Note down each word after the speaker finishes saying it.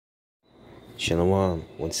Shalom.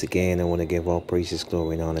 Once again, I want to give all praises,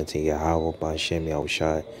 glory, and honor to Yahweh, Ba'Shem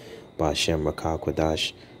Yahushai, Ba'Shem Rakah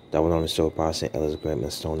Kodash, that would honor Apostle Ellis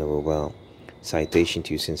Grant Stone of well. Citation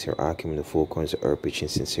to you, sincere Akim, in the full corners of earth, preaching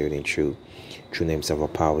sincerity and truth. True names of our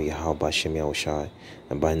power, Yahweh, Ba'Shem Yahushai.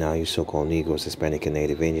 And by now, you so-called Negroes, Hispanic, and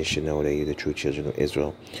Native Indians should know that you're the true children of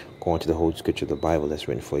Israel. According to the Holy Scripture of the Bible that's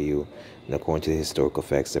written for you, and according to the historical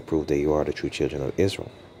facts that prove that you are the true children of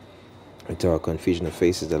Israel. Into our confusion of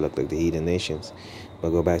faces that look like the heathen nations,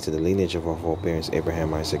 but go back to the lineage of our foreparents,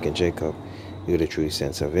 Abraham, Isaac, and Jacob. You're the true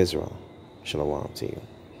sense of Israel. Shalom to you.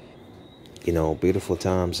 You know, beautiful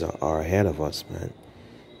times are ahead of us, man.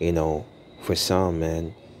 You know, for some,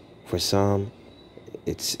 man,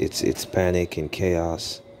 it's panic and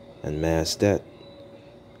chaos and mass death.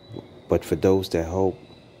 But for those that hope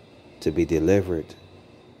to be delivered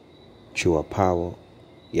through a power,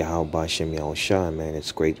 Yahweh Ba'Shem Yahushai, man,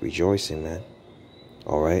 it's great rejoicing, man.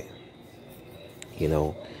 All right? You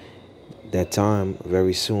know, that time,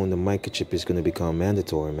 very soon, the microchip is going to become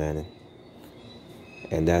mandatory, man.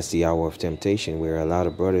 And that's the hour of temptation where a lot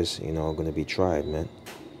of brothers, you know, are going to be tried, man.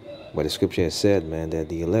 But the scripture has said, man, that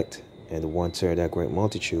the elect and the one-third of that great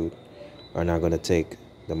multitude are not going to take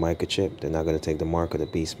the microchip. They're not going to take the mark of the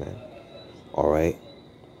beast, man. All right?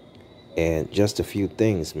 And just a few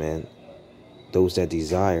things, man. Those that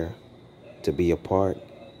desire to be a part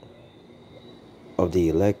of the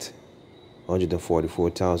elect,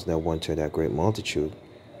 144,000 that one-third that great multitude,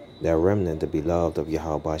 that remnant, the beloved of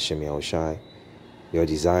Yahweh Ba'Shem Yahushai, your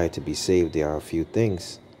desire to be saved, there are a few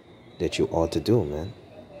things that you ought to do, man.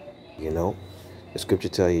 You know, the scripture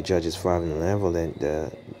tells you, Judges 5 and 11,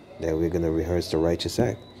 that we're going to rehearse the righteous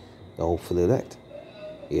act, the hopeful elect,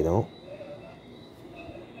 you know.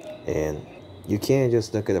 And you can't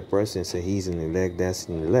just look at a person and say he's an elect, that's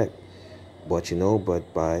an elect. But you know,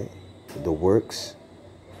 but by the works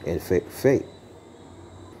and faith,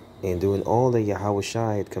 and doing all that Yahweh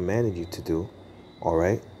Shai had commanded you to do, all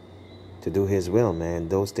right, to do his will, man,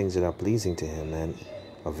 those things that are pleasing to him, man,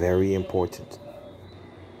 are very important.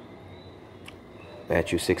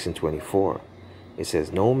 Matthew 6 and 24, it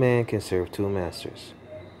says, no man can serve two masters,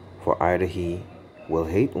 for either he will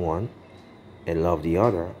hate one and love the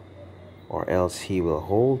other, or else he will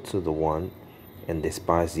hold to the one and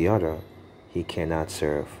despise the other. He cannot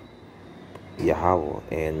serve Yahweh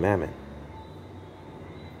and Mammon.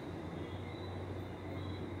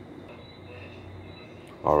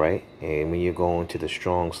 All right, and when you go into the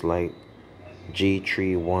Strong's Light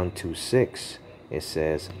G3126, it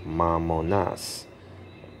says Mammonas,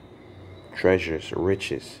 treasures,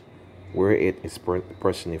 riches, where it is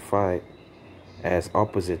personified as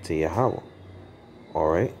opposite to Yahweh. All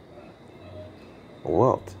right,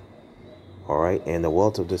 wealth. All right, and the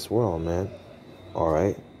wealth of this world, man. All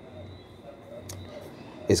right,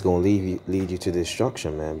 it's going to lead you to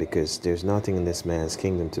destruction, man, because there's nothing in this man's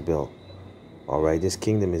kingdom to build. All right, this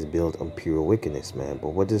kingdom is built on pure wickedness, man. But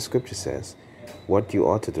what the scripture says, what you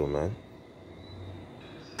ought to do, man.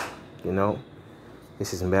 You know,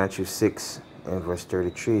 this is Matthew 6 and verse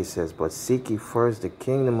 33. It says, but seek ye first the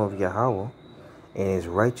kingdom of Yahweh and his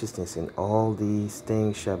righteousness, and all these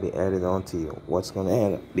things shall be added unto you. What's going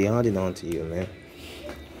to be added unto you, man?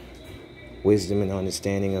 Wisdom and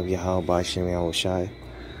understanding of Yahweh Ba'Shem Yahushai.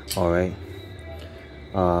 All right.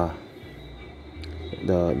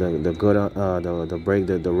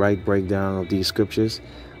 The right breakdown of these scriptures,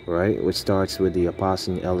 right, which starts with the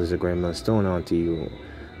apostle elders of Grant Stone unto you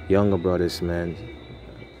younger brothers, man,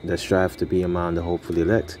 that strive to be among the hopeful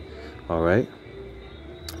elect. All right,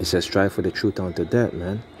 it says strive for the truth unto death,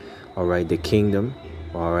 man. All right, the kingdom,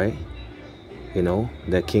 all right, you know,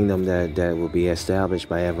 that kingdom that will be established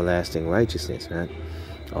by everlasting righteousness, man.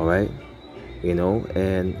 All right, you know,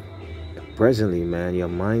 and presently, man, your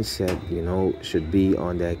mindset, you know, should be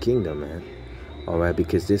on that kingdom, man. All right,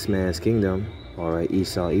 because this man's kingdom, all right,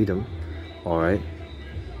 Esau, Edom, all right,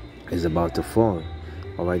 is about to fall.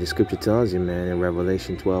 All right, the scripture tells you, man, in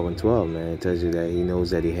Revelation 12 and 12, man, it tells you that he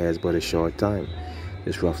knows that he has but a short time.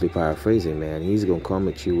 Just roughly paraphrasing, man. He's going to come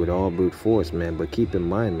at you with all brute force, man. But keep in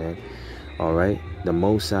mind, man, all right, the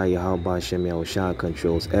Most High Yahweh Ba'Shem Yahushua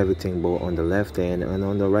controls everything both on the left hand and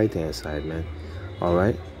on the right hand side, man. All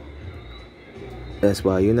right. That's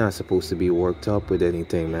why you're not supposed to be worked up with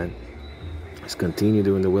anything, man. Just continue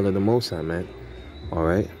doing the will of the Most High, man. All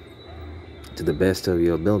right? To the best of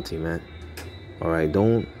your ability, man. All right?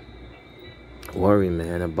 Don't worry,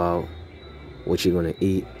 man, about what you're going to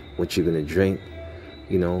eat, what you're going to drink,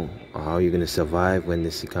 you know, or how you're going to survive when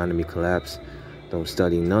this economy collapses. Don't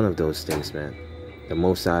study none of those things, man. The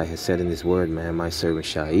Most High has said in his word, man, my servant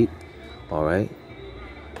shall eat. All right?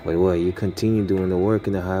 But what, you continue doing the work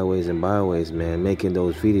in the highways and byways, man, making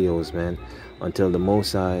those videos, man, until the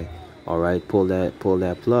Most High, all right, pull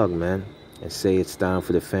that plug, man, and say it's time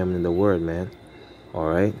for the famine of the word, man, all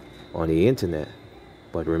right, on the internet.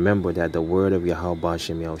 But remember that the word of Yahweh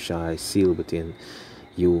Bashem Yahushai is sealed within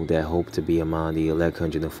you that hope to be among the elect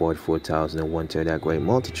 144,000 and one-third that great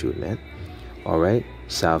multitude, man. All right,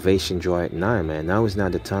 salvation draweth nigh, man. Now is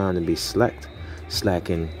not the time to be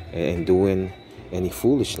slacking and doing any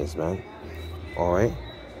foolishness, man. All right,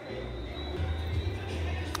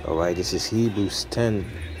 this is Hebrews 10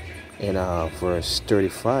 and verse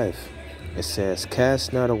 35. It says,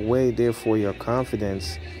 cast not away therefore your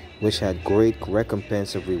confidence, which had great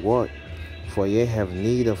recompense of reward, for ye have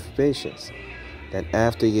need of patience, that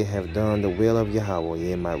after ye have done the will of Yahweh,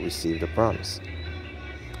 ye might receive the promise.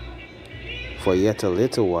 For yet a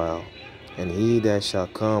little while, and he that shall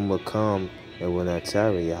come will come and will not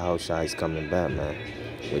tarry. Yahushua is coming back, man,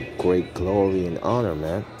 with great glory and honor,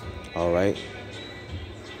 man. All right.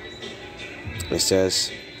 It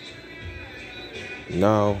says,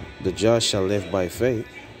 now the just shall live by faith.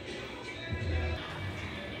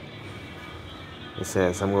 It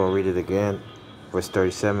says, I'm going to read it again. Verse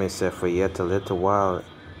 37, it said, for yet a little while,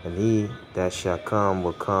 and he that shall come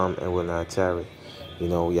will come and will not tarry. You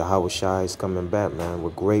know, Yahushua is coming back, man,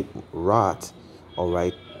 with great wrath, all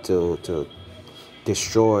right, to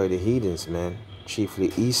destroy the heathens, man,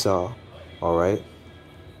 chiefly Esau, all right,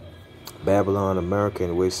 Babylon, America,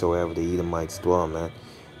 and wheresoever the Edomites dwell, man.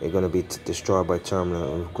 They're going to be destroyed by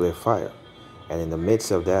terminal nuclear fire. And in the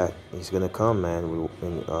midst of that, he's going to come, man,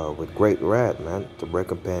 with great wrath, man, to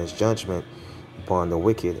recompense judgment upon the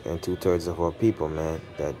wicked and 2/3 of our people, man,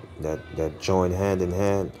 that join hand in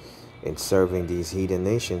hand in serving these heathen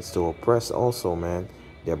nations to oppress also, man,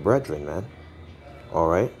 their brethren, man. All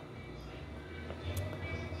right.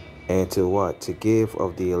 And to what? To give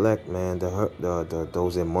of the elect, man,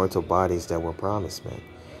 those immortal bodies that were promised, man.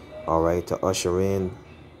 All right. To usher in,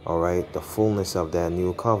 all right, the fullness of that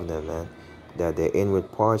new covenant, man. That their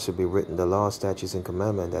inward parts should be written the law, statutes, and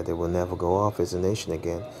commandment, that they will never go off as a nation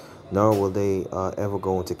again, nor will they ever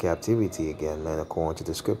go into captivity again, man, according to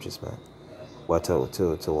the scriptures, man. But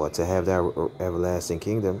to have that everlasting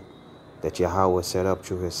kingdom that Yahweh set up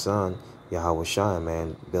through his son, Yahweh Shai,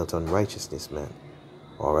 man, built on righteousness, man.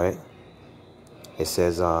 All right. It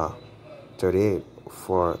says 38,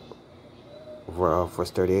 for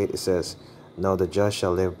verse 38, it says, no, the just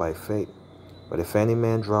shall live by faith. But if any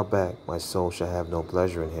man draw back, my soul shall have no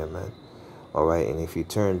pleasure in him, man. All right. And if you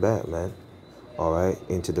turn back, man, all right,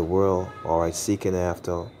 into the world, all right, seeking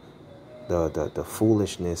after the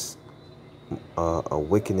foolishness, a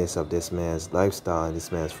wickedness of this man's lifestyle and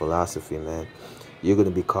this man's philosophy, man, you're going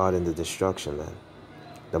to be caught in the destruction, man.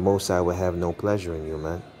 The Most High will have no pleasure in you,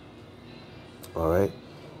 man. All right.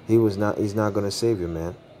 He's not going to save you,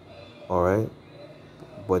 man. All right.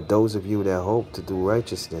 But those of you that hope to do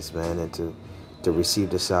righteousness, man, and to receive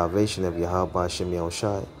the salvation of Yahweh Bashem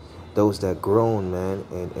Yahushai, those that groan, man,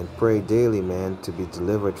 and pray daily, man, to be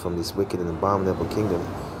delivered from this wicked and abominable kingdom,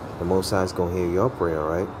 the Most High is going to hear your prayer, all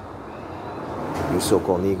right? You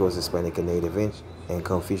so-called Negroes, Hispanic, and Native and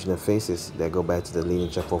Confucian faces that go back to the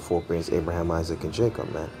lineage of our foreparents, Abraham, Isaac, and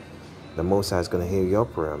Jacob, man. The Most High is going to hear your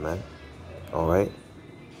prayer, man. All right?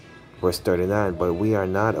 Verse 39, but we are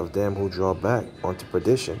not of them who draw back unto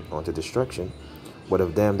perdition, unto destruction, but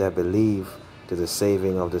of them that believe to the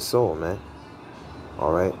saving of the soul, man.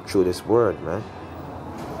 All right? Through this word, man.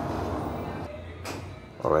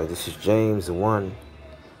 All right, this is James 1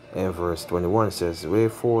 and verse 21. It says,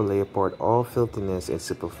 wherefore lay apart all filthiness and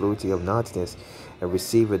superfluity of naughtiness, and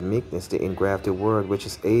receive with meekness the engrafted word, which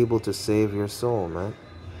is able to save your soul, man.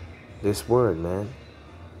 This word, man.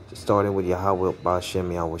 Starting with Yahweh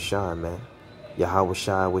Bashem Yahweh Shai, man. Yahweh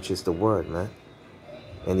Shai, which is the word, man.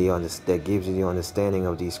 And that gives you the understanding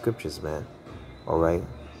of these scriptures, man. All right.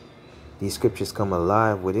 These scriptures come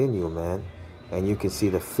alive within you, man. And you can see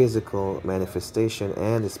the physical manifestation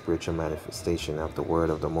and the spiritual manifestation of the word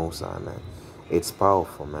of the Most High, man. It's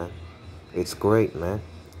powerful, man. It's great, man.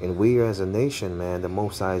 And we as a nation, man, the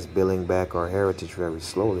Most High is building back our heritage very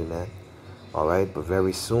slowly, man. All right, but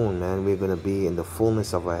very soon, man, we're going to be in the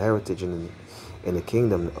fullness of our heritage in the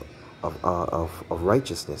kingdom of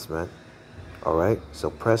righteousness, man. All right, so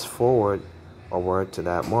press forward onward to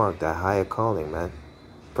that mark, that higher calling, man.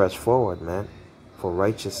 Press forward, man, for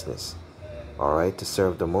righteousness. All right, to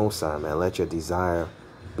serve the Most High, man. Let your desire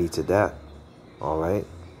be to that. All right.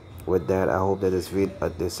 With that, I hope that this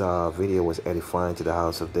video was edifying to the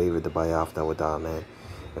house of David, the Bayafta Wadah, man.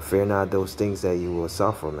 And fear not those things that you will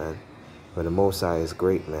suffer, man. For the Most High is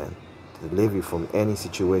great, man, to deliver you from any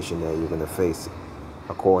situation that you're going to face.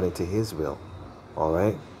 according to his will. All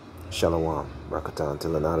right? Shalom. Rakatan.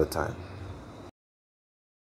 Till another time.